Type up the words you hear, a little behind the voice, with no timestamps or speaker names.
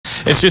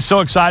It's just so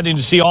exciting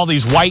to see all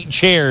these white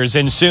chairs,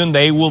 and soon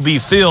they will be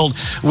filled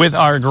with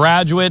our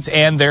graduates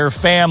and their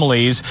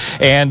families.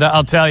 And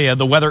I'll tell you,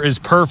 the weather is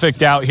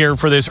perfect out here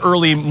for this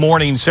early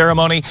morning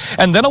ceremony,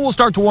 and then it will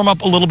start to warm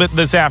up a little bit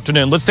this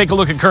afternoon. Let's take a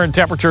look at current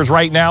temperatures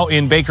right now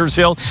in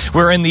Bakersfield.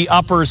 We're in the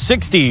upper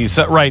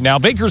 60s right now.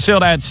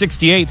 Bakersfield at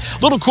 68,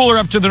 a little cooler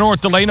up to the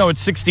north. Delano at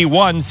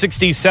 61,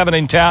 67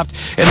 in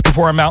Taft, and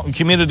for our mountain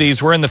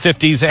communities, we're in the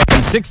 50s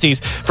and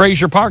 60s.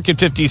 Frazier Park at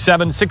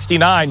 57,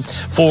 69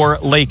 for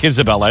Lake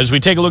Isabella. As we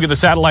take a look at the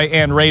satellite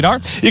and radar,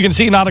 you can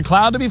see not a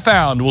cloud to be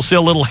found. We'll see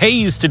a little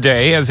haze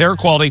today as air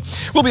quality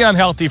will be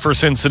unhealthy for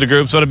sensitive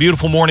groups, but a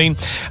beautiful morning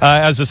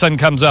as the sun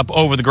comes up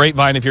over the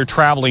Grapevine if you're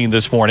traveling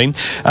this morning.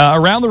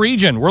 Around the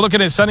region, we're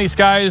looking at sunny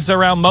skies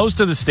around most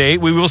of the state.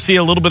 We will see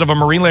a little bit of a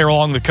marine layer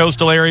along the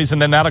coastal areas,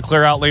 and then that'll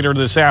clear out later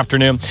this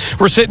afternoon.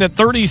 We're sitting at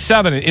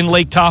 37 in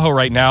Lake Tahoe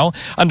right now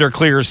under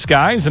clear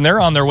skies, and they're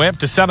on their way up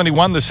to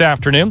 71 this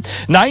afternoon.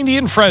 90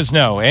 in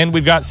Fresno, and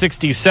we've got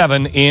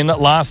 67 in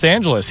Los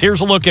Angeles.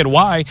 Here's a look at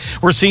why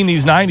we're seeing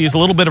these 90s. A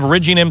little bit of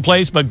ridging in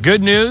place, but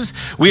good news,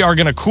 we are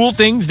going to cool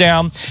things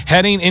down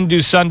heading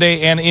into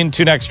Sunday and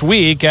into next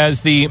week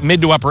as the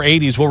mid to upper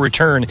 80s will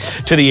return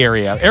to the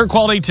area. Air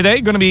quality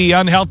today going to be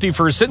unhealthy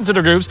for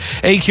sensitive groups.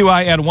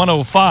 AQI at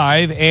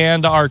 105,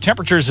 and our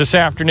temperatures this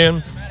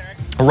afternoon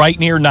right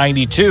near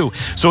 92.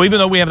 So even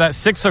though we have that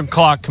 6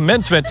 o'clock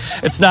commencement,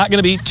 it's not going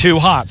to be too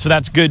hot. So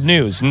that's good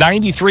news.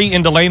 93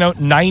 in Delano,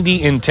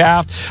 90 in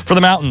Taft. For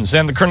the mountains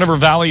and the Kern River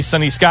Valley,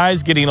 sunny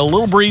skies, getting a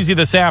little breezy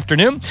this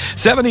afternoon.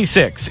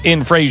 76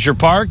 in Frazier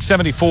Park,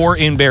 74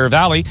 in Bear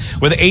Valley,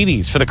 with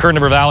 80s for the Kern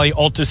River Valley.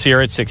 Altus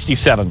here at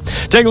 67.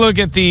 Take a look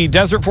at the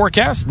desert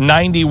forecast.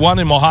 91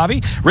 in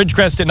Mojave.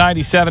 Ridgecrest at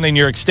 97, and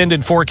your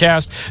extended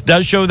forecast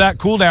does show that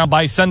cool down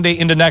by Sunday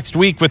into next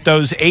week with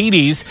those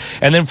 80s.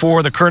 And then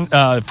for the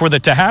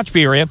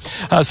Tehachapi area,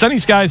 sunny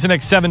skies the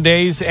next 7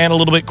 days and a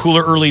little bit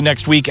cooler early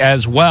next week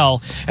as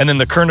well. And then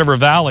the Kern River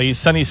Valley,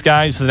 sunny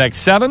skies the next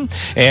 7,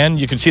 and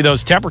you can see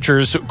those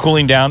temperatures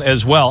cooling down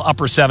as well,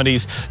 upper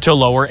 70s to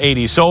lower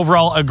 80s. So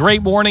overall, a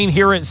great morning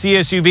here at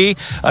CSUB.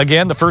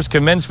 Again, the first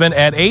commencement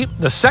at 8,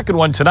 the second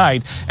one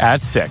tonight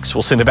at 6.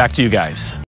 We'll send it back to you guys.